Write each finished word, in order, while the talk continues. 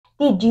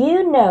Did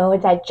you know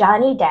that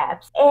Johnny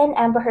Depp's and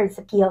Amber Heard's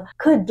appeal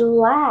could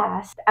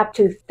last up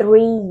to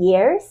 3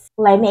 years?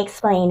 Let me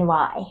explain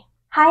why.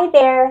 Hi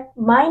there,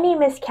 my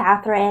name is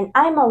Catherine.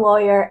 I'm a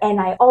lawyer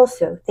and I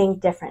also think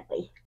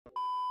differently.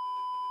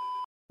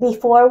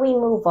 Before we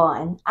move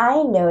on,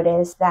 I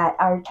noticed that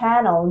our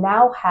channel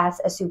now has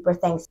a super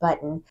thanks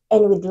button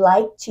and we'd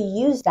like to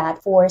use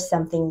that for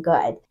something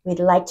good. We'd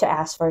like to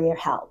ask for your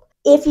help.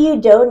 If you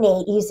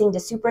donate using the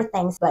super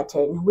thanks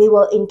button, we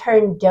will in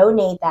turn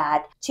donate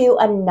that to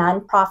a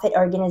nonprofit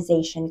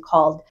organization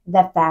called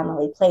The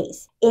Family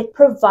Place. It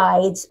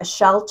provides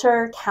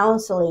shelter,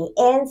 counseling,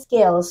 and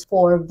skills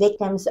for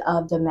victims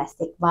of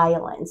domestic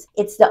violence.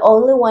 It's the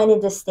only one in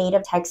the state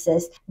of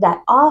Texas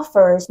that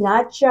offers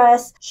not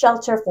just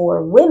shelter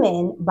for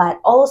women, but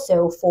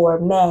also for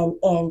men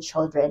and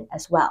children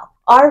as well.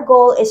 Our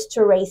goal is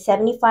to raise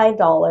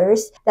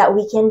 $75 that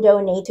we can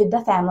donate to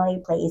the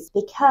Family Place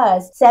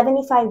because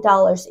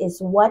 $75 is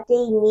what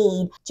they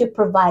need to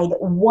provide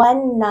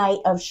one night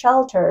of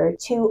shelter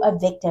to a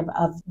victim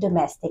of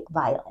domestic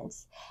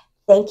violence.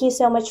 Thank you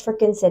so much for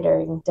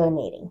considering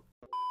donating.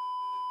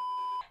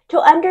 To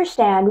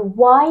understand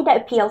why the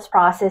appeals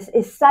process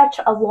is such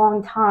a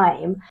long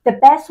time, the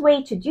best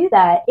way to do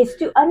that is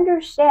to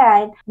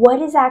understand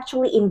what is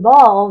actually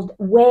involved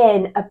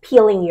when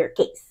appealing your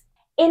case.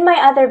 In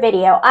my other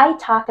video, I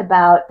talked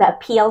about the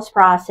appeals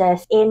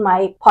process in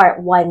my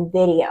part 1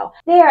 video.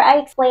 There, I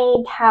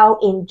explained how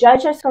in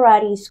Judge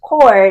Azcarate's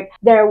court,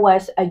 there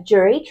was a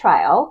jury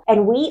trial,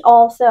 and we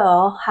all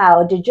saw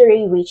how the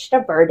jury reached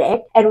a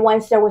verdict. And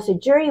once there was a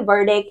jury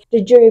verdict,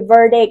 the jury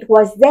verdict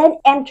was then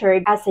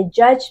entered as a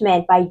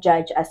judgment by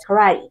Judge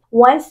Azcarate.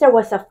 Once there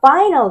was a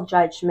final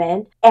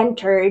judgment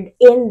entered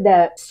in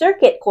the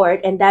circuit court,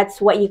 and that's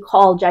what you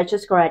call Judge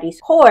Azcarate's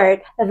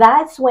court,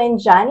 that's when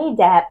Johnny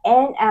Depp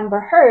and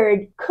Amber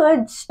Heard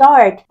could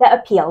start the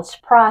appeals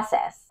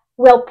process.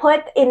 We'll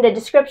put in the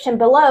description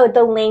below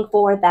the link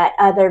for that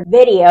other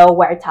video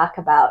where I talk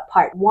about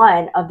part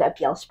 1 of the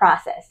appeals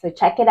process. So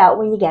check it out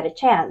when you get a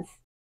chance.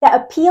 The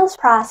appeals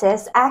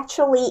process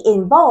actually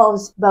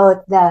involves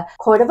both the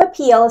Court of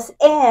Appeals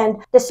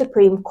and the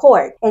Supreme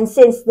Court. And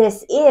since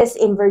this is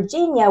in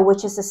Virginia,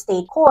 which is a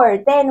state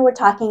court, then we're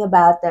talking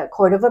about the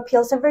Court of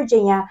Appeals of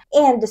Virginia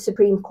and the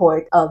Supreme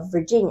Court of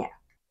Virginia.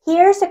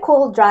 Here's a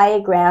cool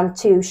diagram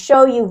to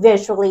show you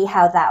visually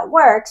how that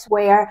works,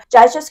 where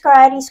Judge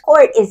Azcarate's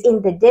court is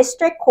in the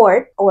district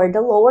court or the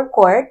lower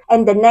court,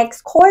 and the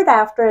next court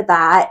after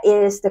that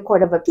is the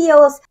Court of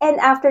Appeals, and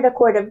after the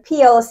Court of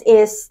Appeals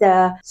is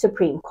the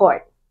Supreme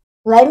Court.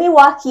 Let me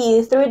walk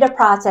you through the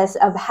process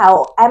of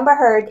how Amber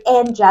Heard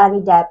and Johnny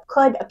Depp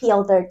could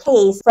appeal their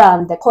case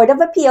from the Court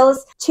of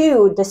Appeals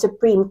to the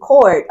Supreme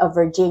Court of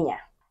Virginia.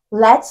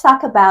 Let's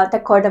talk about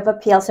the Court of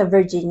Appeals of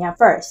Virginia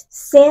first.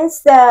 Since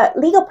the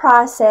legal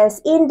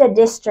process in the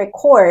district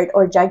court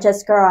or Judge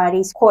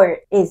Azcarate's court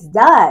is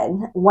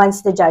done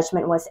once the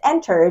judgment was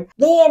entered,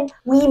 then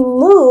we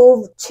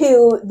move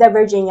to the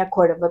Virginia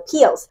Court of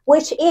Appeals,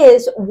 which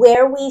is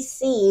where we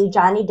see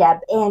Johnny Depp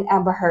and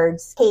Amber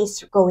Heard's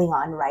case going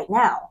on right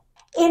now.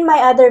 In my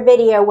other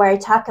video where I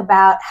talk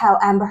about how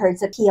Amber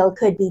Heard's appeal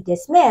could be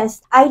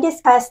dismissed, I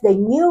discussed the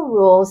new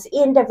rules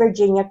in the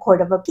Virginia Court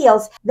of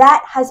Appeals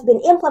that has been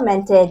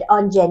implemented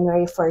on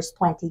January 1st,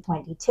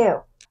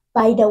 2022.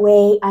 By the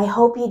way, I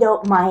hope you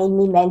don't mind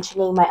me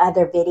mentioning my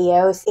other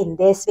videos in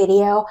this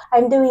video.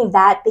 I'm doing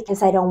that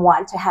because I don't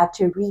want to have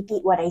to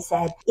repeat what I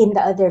said in the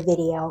other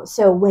video.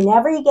 So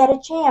whenever you get a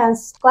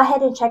chance, go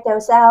ahead and check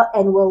those out,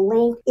 and we'll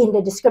link in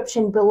the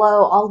description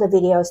below all the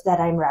videos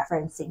that I'm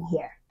referencing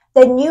here.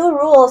 The new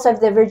rules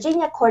of the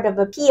Virginia Court of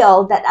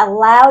Appeal that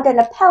allowed an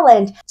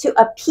appellant to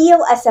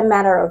appeal as a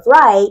matter of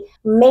right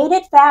made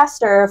it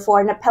faster for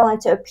an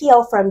appellant to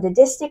appeal from the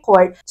district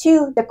court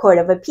to the Court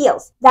of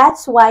Appeals.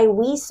 That's why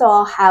we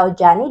saw how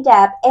Johnny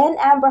Depp and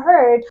Amber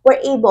Heard were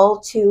able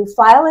to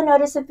file a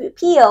notice of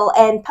appeal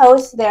and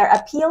post their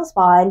appeals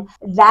bond.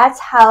 That's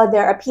how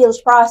their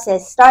appeals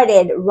process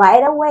started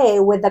right away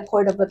with the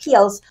Court of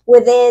Appeals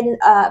within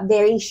a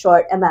very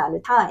short amount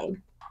of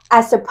time,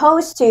 as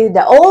opposed to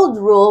the old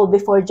rule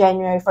before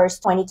January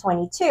 1st,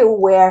 2022,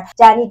 where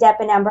Johnny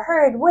Depp and Amber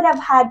Heard would have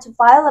had to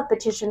file a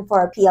petition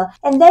for appeal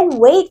and then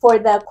wait for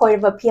the Court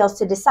of Appeals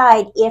to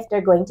decide if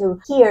they're going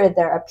to hear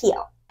their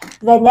appeal.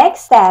 The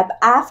next step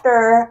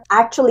after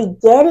actually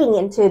getting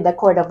into the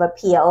Court of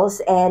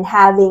Appeals and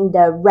having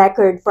the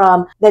record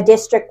from the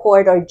district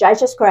court or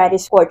Judge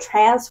Azcarate's court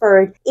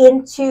transferred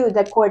into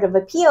the Court of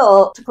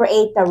Appeal to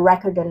create the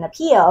record on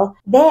appeal,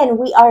 then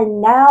we are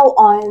now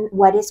on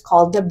what is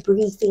called the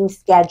briefing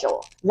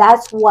schedule.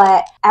 That's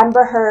what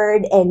Amber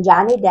Heard and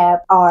Johnny Depp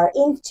are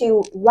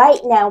into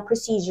right now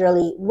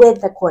procedurally with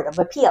the Court of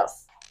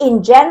Appeals.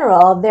 In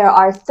general, there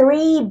are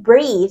 3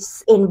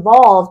 briefs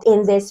involved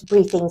in this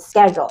briefing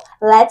schedule.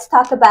 Let's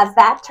talk about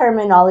that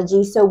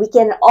terminology so we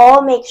can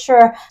all make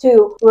sure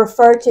to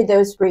refer to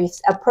those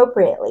briefs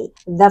appropriately.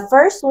 The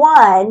first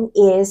one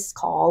is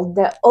called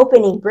the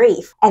opening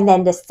brief, and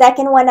then the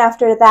second one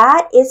after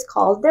that is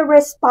called the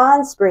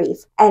response brief,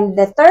 and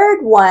the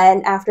third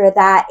one after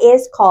that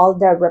is called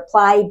the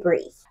reply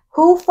brief.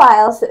 Who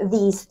files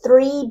these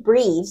 3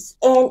 briefs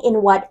and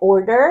in what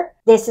order?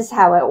 This is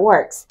how it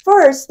works.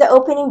 First, the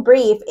opening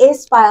brief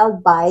is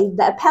filed by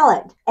the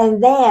appellant,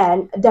 and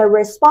then the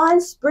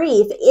response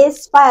brief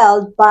is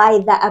filed by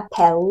the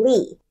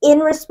appellee in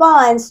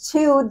response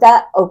to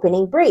the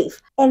opening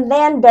brief. And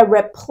then the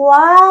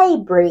reply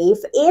brief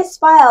is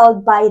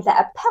filed by the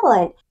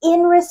appellant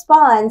in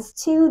response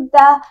to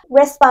the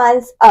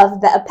response of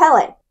the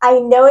appellant. I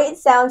know it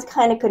sounds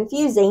kind of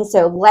confusing,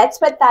 so let's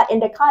put that in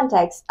the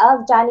context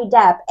of Johnny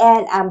Depp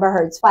and Amber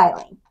Heard's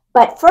filing.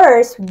 But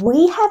first,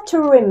 we have to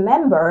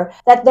remember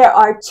that there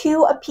are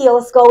 2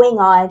 appeals going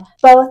on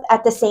both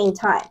at the same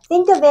time.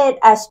 Think of it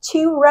as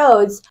 2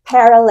 roads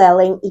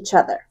paralleling each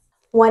other.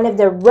 One of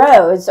the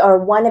roads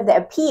or one of the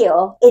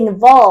appeal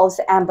involves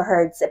Amber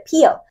Heard's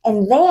appeal.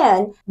 And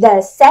then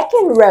the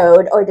second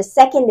road or the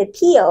second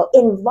appeal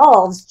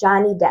involves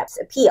Johnny Depp's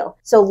appeal.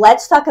 So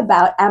let's talk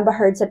about Amber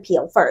Heard's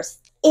appeal first.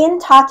 In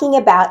talking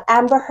about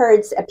Amber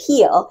Heard's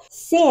appeal,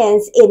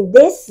 since in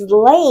this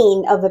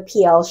lane of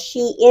appeal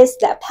she is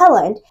the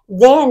appellant,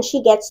 then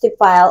she gets to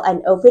file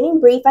an opening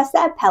brief as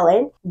the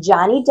appellant.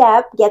 Johnny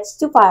Depp gets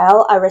to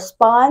file a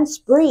response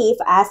brief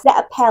as the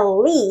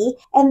appellee,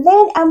 and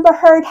then Amber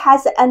Heard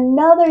has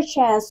another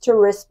chance to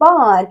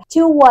respond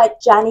to what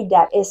Johnny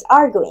Depp is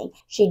arguing.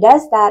 She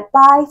does that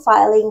by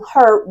filing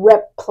her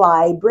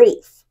reply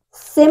brief.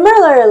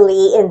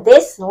 Similarly, in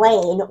this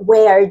lane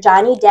where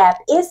Johnny Depp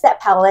is the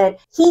appellant,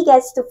 he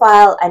gets to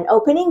file an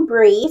opening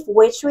brief,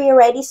 which we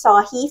already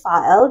saw he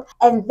filed,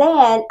 and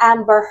then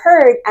Amber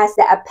Heard as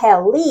the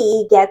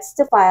appellee gets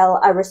to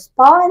file a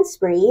response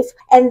brief,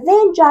 and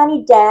then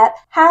Johnny Depp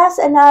has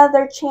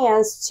another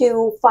chance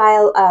to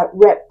file a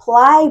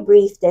reply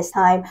brief this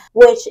time,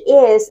 which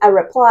is a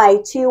reply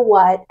to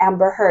what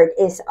Amber Heard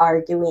is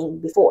arguing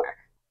before.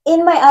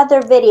 In my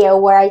other video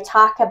where I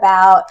talk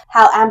about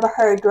how Amber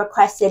Heard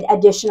requested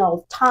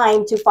additional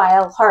time to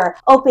file her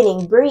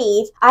opening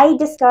brief, I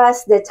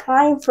discussed the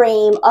time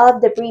frame of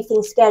the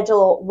briefing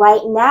schedule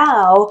right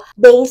now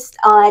based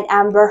on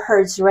Amber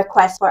Heard's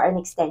request for an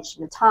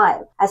extension of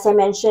time. As I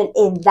mentioned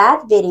in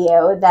that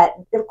video, that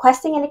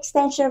requesting an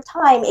extension of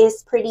time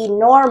is pretty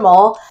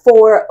normal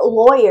for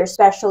lawyers,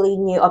 especially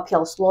new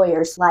appeals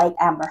lawyers like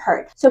Amber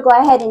Heard. So go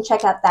ahead and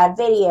check out that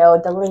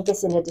video. The link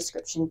is in the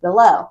description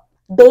below.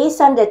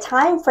 Based on the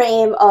time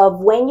frame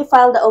of when you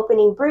file the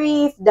opening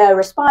brief, the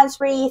response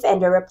brief,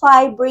 and the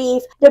reply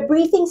brief, the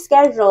briefing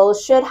schedule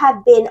should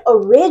have been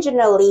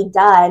originally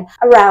done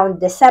around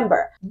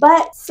December.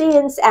 But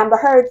since Amber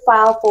Heard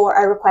filed for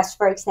a request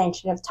for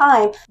extension of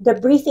time, the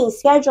briefing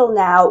schedule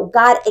now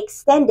got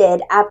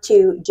extended up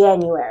to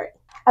January.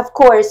 Of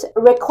course,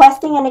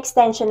 requesting an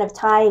extension of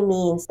time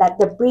means that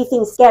the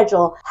briefing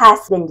schedule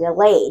has been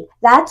delayed.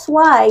 That's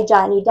why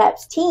Johnny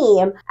Depp's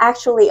team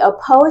actually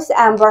opposed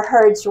Amber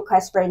Heard's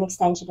request for an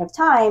extension of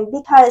time,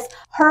 because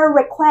her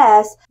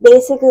request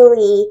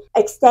basically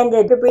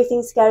extended the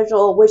briefing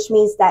schedule, which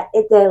means that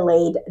it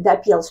delayed the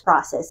appeals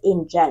process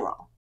in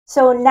general.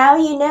 So now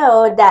you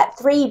know that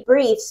 3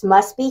 briefs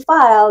must be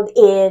filed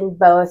in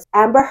both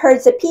Amber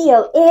Heard's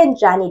appeal and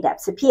Johnny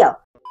Depp's appeal.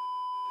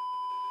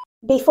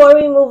 Before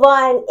we move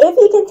on, if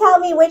you can tell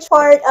me which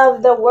part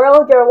of the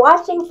world you're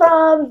watching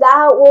from,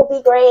 that will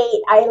be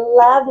great. I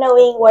love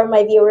knowing where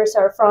my viewers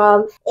are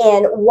from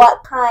and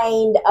what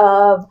kind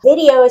of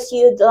videos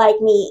you'd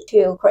like me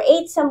to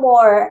create some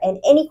more. And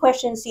any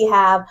questions you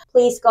have,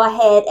 please go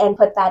ahead and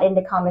put that in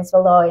the comments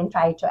below and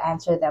try to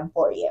answer them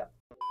for you.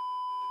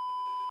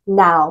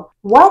 Now,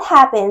 what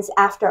happens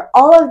after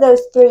all of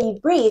those 3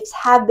 briefs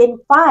have been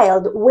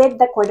filed with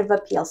the Court of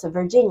Appeals of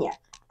Virginia?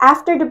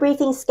 After the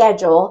briefing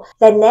schedule,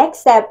 the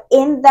next step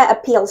in the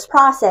appeals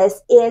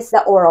process is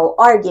the oral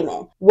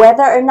argument.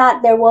 Whether or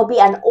not there will be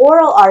an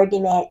oral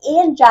argument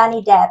in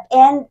Johnny Depp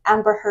and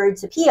Amber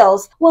Heard's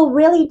appeals will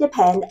really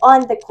depend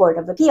on the Court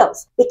of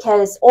Appeals,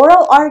 because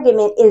oral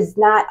argument is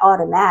not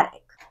automatic.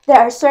 There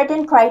are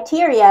certain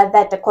criteria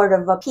that the Court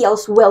of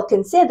Appeals will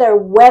consider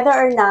whether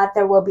or not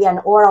there will be an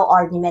oral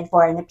argument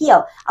for an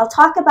appeal. I'll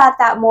talk about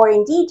that more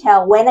in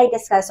detail when I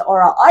discuss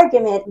oral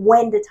argument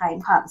when the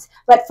time comes.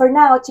 But for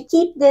now, to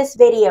keep this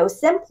video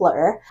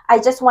simpler, I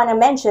just want to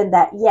mention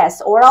that yes,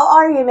 oral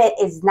argument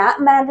is not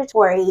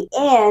mandatory,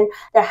 and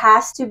there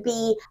has to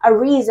be a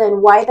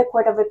reason why the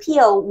Court of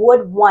Appeal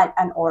would want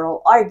an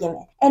oral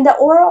argument. And the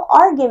oral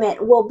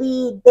argument will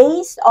be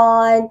based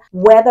on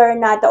whether or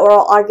not the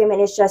oral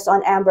argument is just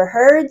on Amber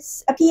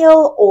Heard's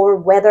appeal, or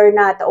whether or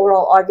not the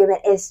oral argument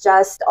is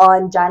just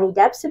on Johnny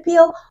Depp's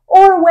appeal,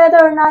 or whether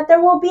or not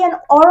there will be an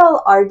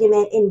oral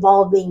argument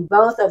involving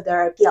both of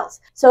their appeals.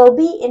 So it'll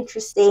be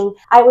interesting.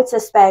 I would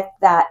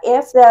suspect that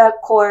if the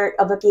Court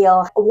of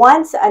Appeal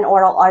wants an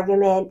oral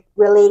argument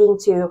relating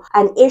to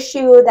an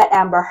issue that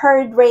Amber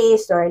Heard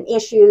raised or an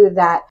issue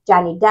that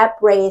Johnny Depp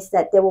raised,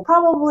 that they will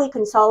probably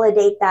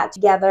consolidate that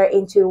together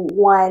into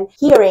one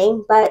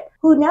hearing. But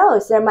who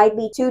knows? There might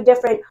be two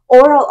different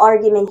oral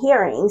argument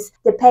hearings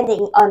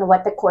depending on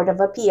what the Court of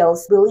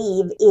Appeals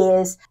believe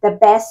is the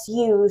best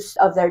use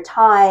of their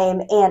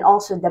time and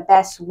also the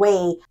best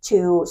way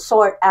to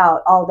sort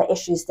out all the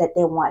issues that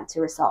they want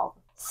to resolve.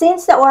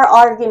 Since the oral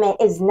argument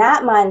is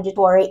not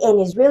mandatory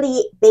and is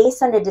really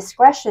based on the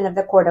discretion of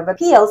the Court of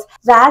Appeals,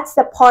 that's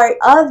the part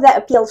of the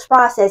appeals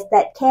process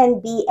that can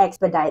be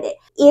expedited.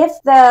 If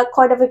the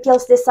Court of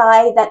Appeals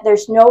decide that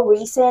there's no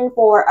reason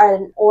for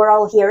an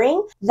oral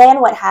hearing, then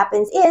what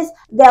happens is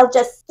they'll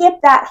just skip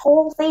that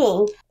whole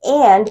thing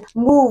and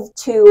move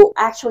to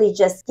actually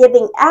just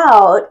giving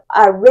out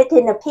a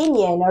written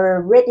opinion or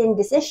a written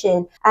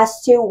decision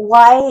as to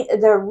why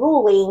they're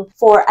ruling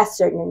for a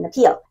certain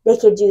appeal. They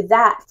could do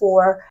that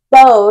for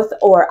both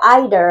or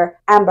either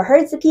Amber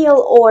Heard's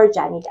appeal or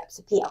Johnny Depp's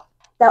appeal.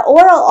 The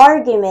oral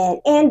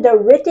argument and the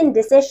written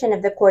decision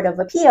of the Court of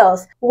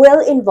Appeals will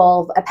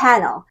involve a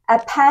panel. A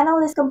panel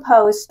is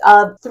composed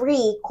of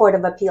 3 Court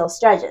of Appeals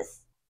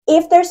judges.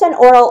 If there's an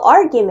oral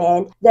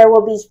argument, there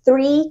will be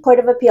 3 Court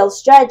of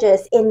Appeals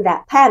judges in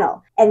that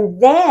panel.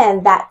 And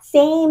then that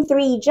same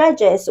 3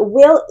 judges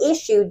will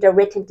issue the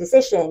written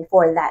decision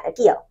for that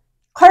appeal.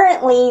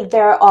 Currently,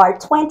 there are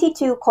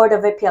 22 Court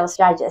of Appeals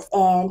judges,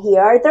 and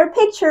here are their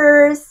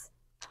pictures.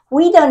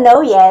 We don't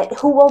know yet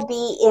who will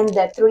be in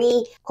the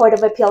 3 Court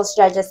of Appeals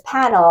judges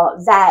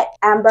panel that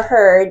Amber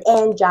Heard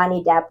and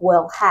Johnny Depp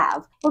will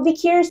have. We'll be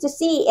curious to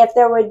see if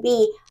there would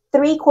be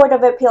 3 Court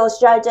of Appeals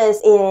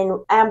judges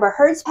in Amber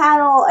Heard's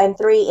panel and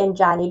 3 in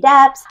Johnny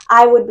Depp's.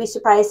 I would be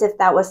surprised if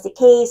that was the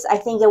case. I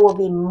think it will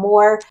be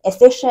more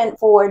efficient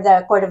for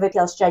the Court of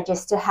Appeals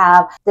judges to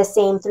have the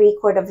same 3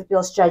 Court of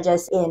Appeals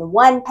judges in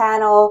one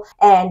panel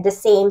and the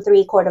same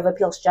 3 Court of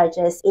Appeals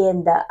judges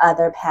in the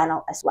other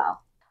panel as well.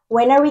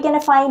 When are we going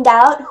to find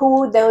out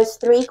who those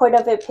 3 Court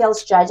of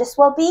Appeals judges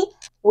will be?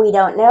 We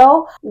don't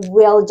know.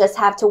 We'll just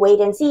have to wait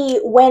and see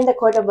when the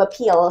Court of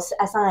Appeals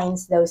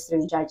assigns those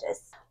 3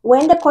 judges.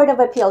 When the Court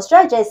of Appeals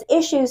judges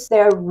issues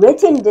their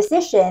written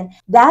decision,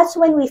 that's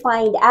when we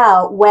find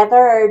out whether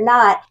or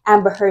not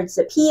Amber Heard's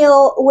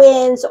appeal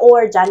wins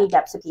or Johnny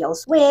Depp's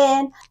appeals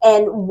win,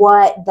 and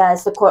what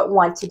does the court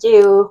want to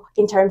do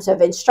in terms of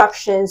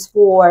instructions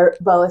for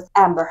both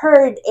Amber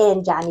Heard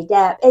and Johnny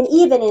Depp, and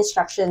even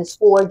instructions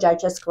for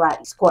Judge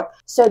Azcarate's court.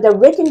 So the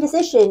written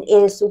decision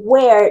is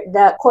where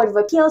the Court of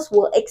Appeals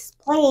will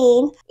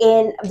explain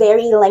in a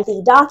very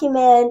lengthy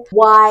document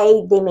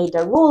why they made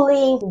their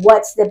ruling,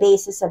 what's the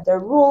basis of their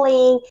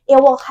ruling. It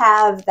will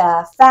have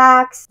the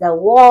facts, the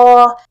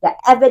law, the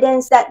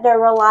evidence that they're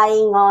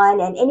relying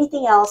on, and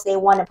anything else they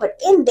want to put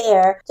in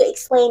there to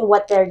explain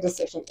what their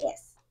decision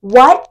is.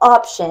 What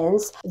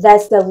options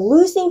does the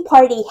losing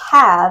party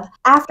have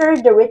after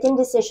the written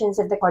decisions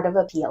of the Court of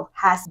Appeal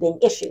has been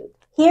issued?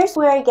 Here's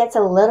where it gets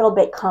a little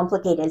bit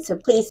complicated, so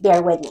please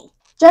bear with me.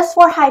 Just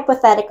for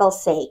hypothetical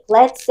sake,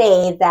 let's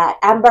say that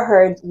Amber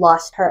Heard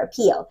lost her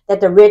appeal,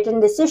 that the written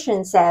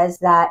decision says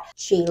that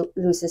she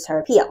loses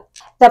her appeal.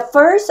 The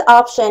first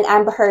option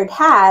Amber Heard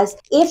has,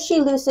 if she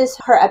loses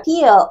her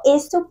appeal,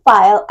 is to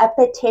file a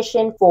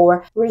petition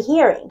for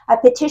rehearing. A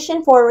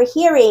petition for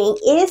rehearing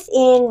is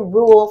in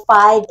Rule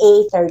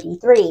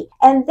 5A33,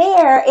 and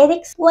there it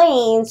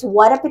explains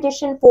what a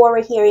petition for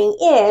rehearing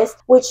is,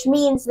 which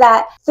means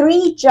that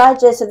 3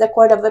 judges of the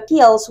Court of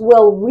Appeals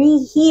will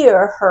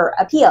rehear her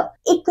appeal.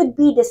 It could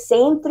be the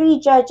same 3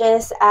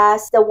 judges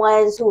as the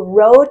ones who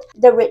wrote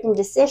the written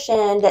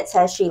decision that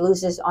says she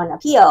loses on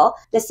appeal.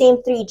 The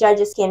same 3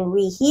 judges can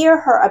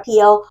rehear her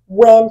appeal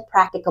when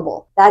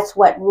practicable. That's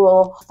what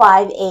Rule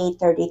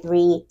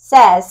 5A33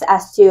 says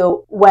as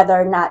to whether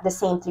or not the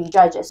same 3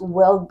 judges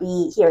will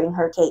be hearing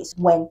her case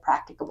when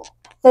practicable.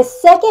 The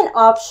second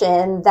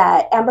option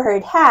that Amber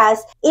Heard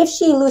has, if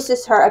she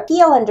loses her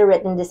appeal under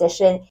written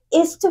decision,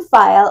 is to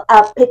file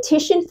a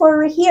petition for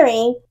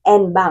rehearing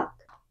en banc.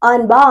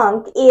 En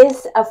banc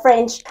is a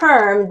French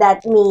term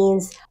that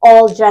means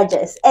all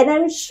judges. And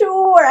I'm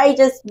sure I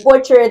just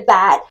butchered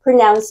that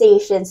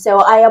pronunciation. So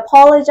I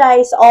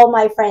apologize all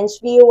my French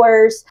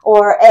viewers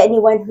or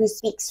anyone who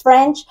speaks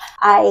French.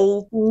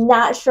 I'm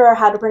not sure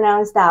how to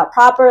pronounce that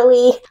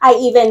properly. I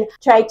even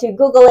tried to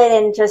Google it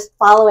and just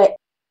follow it.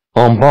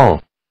 En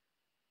banc.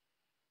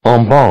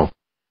 En banc.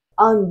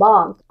 En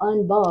banc,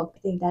 I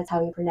think that's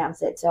how you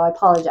pronounce it, so I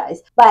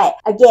apologize. But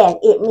again,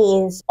 it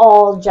means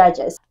all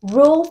judges.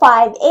 Rule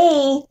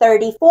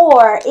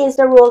 5A34 is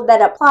the rule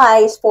that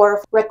applies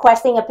for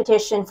requesting a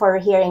petition for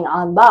a hearing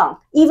en banc.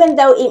 Even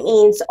though it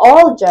means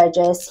all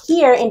judges,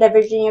 here in the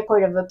Virginia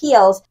Court of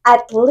Appeals,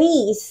 at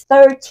least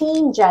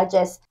 13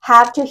 judges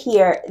have to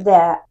hear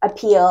the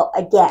appeal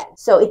again.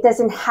 So it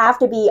doesn't have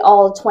to be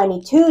all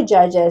 22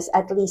 judges,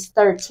 at least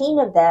 13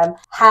 of them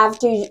have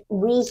to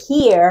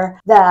rehear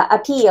the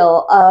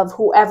appeal of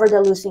whoever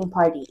the losing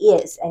party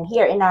is. And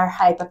here in our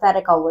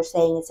hypothetical, we're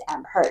saying it's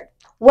Amber Heard.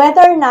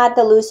 Whether or not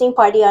the losing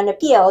party on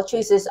appeal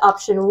chooses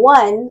option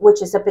 1,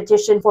 which is a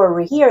petition for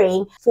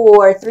rehearing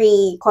for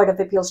 3 Court of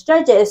Appeals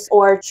judges,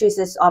 or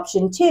chooses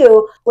option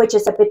 2, which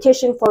is a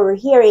petition for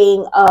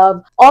rehearing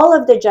of all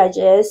of the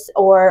judges,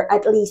 or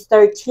at least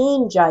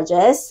 13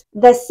 judges,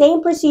 the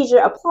same procedure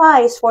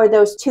applies for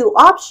those 2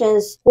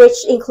 options,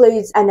 which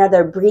includes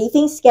another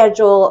briefing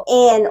schedule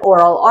and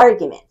oral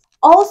argument.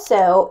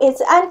 Also, it's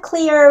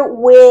unclear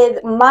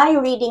with my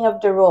reading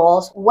of the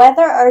rules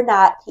whether or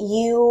not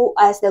you,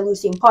 as the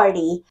losing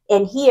party,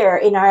 and here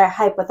in our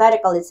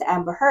hypothetical it's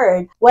Amber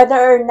Heard, whether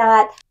or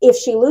not if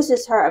she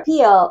loses her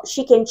appeal,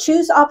 she can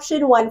choose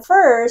option 1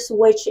 first,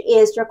 which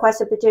is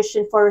request a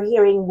petition for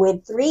hearing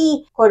with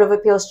 3 Court of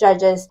Appeals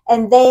judges,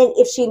 and then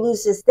if she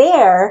loses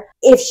there,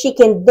 if she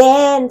can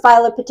then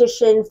file a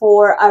petition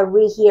for a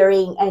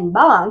rehearing en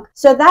banc.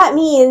 So that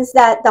means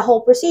that the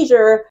whole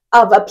procedure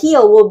of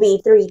appeal will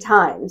be 3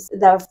 times.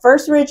 The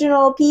first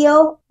original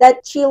appeal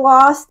that she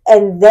lost,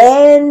 and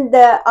then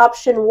the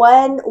option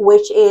 1,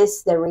 which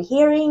is the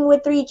rehearing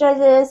with 3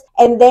 judges,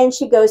 and then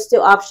she goes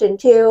to option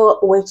 2,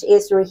 which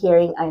is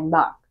rehearing en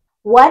banc.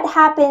 What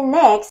happened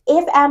next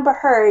if Amber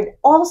Heard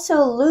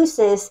also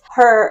loses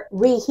her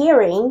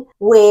rehearing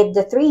with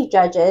the 3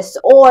 judges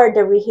or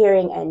the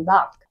rehearing en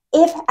banc?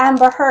 If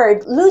Amber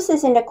Heard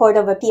loses in the Court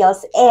of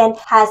Appeals and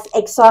has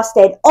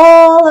exhausted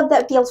all of the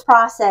appeals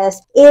process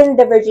in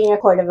the Virginia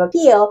Court of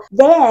Appeal,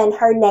 then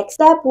her next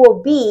step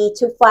will be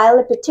to file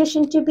a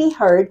petition to be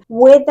heard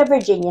with the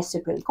Virginia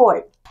Supreme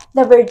Court.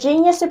 The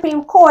Virginia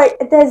Supreme Court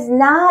does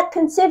not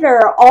consider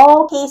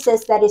all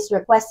cases that is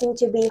requesting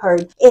to be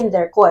heard in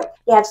their court.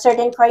 They have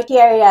certain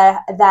criteria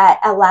that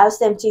allows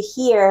them to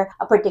hear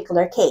a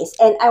particular case.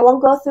 And I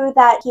won't go through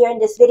that here in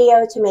this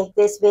video to make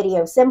this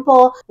video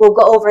simple. We'll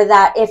go over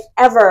that if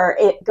ever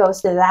it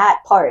goes to that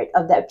part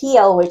of the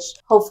appeal, which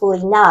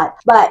hopefully not.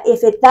 But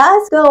if it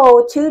does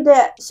go to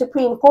the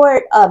Supreme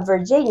Court of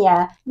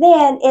Virginia,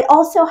 then it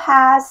also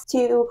has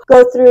to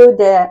go through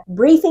the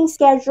briefing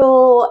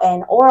schedule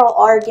and oral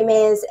arguments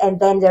and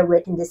then the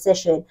written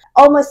decision,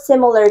 almost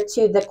similar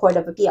to the Court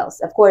of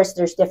Appeals. Of course,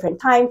 there's different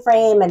time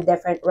frame and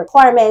different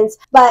requirements,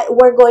 but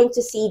we're going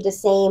to see the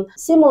same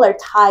similar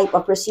type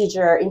of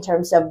procedure in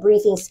terms of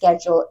briefing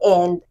schedule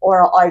and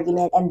oral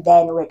argument and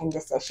then written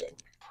decision.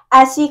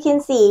 As you can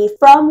see,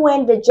 from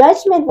when the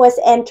judgment was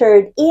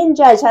entered in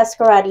Judge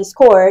Azcarate's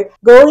court,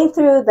 going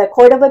through the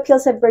Court of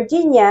Appeals of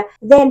Virginia,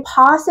 then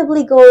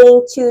possibly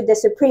going to the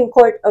Supreme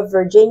Court of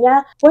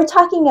Virginia, we're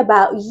talking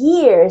about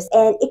years,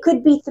 and it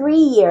could be 3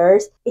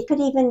 years, it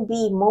could even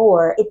be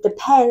more. It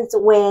depends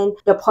when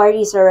the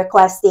parties are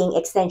requesting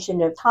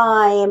extension of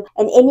time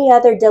and any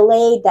other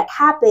delay that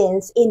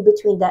happens in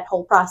between that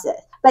whole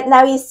process. But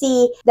now you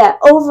see the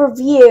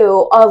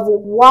overview of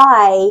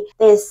why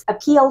this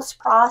appeals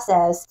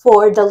process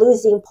for the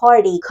losing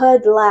party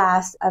could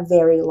last a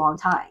very long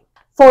time.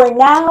 For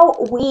now,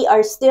 we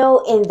are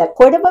still in the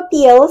Court of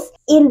Appeals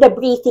in the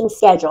briefing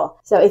schedule.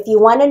 So if you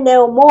want to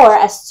know more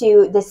as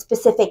to the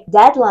specific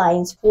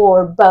deadlines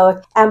for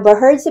both Amber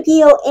Heard's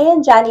appeal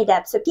and Johnny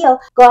Depp's appeal,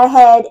 go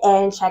ahead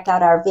and check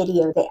out our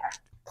video there.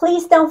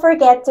 Please don't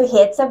forget to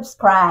hit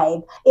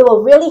subscribe. It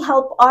will really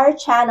help our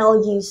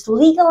channel use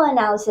legal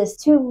analysis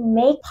to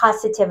make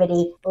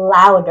positivity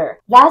louder.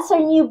 That's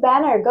our new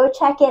banner. Go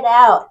check it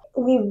out.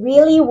 We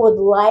really would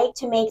like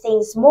to make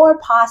things more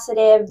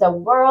positive. The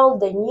world,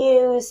 the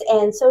news,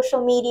 and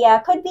social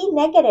media could be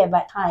negative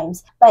at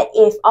times. But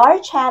if our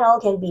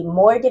channel can be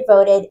more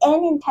devoted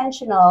and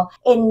intentional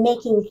in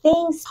making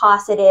things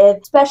positive,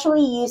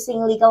 especially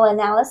using legal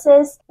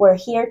analysis, we're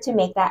here to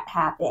make that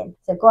happen.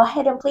 So go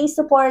ahead and please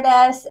support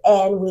us,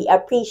 and we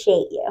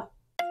appreciate you.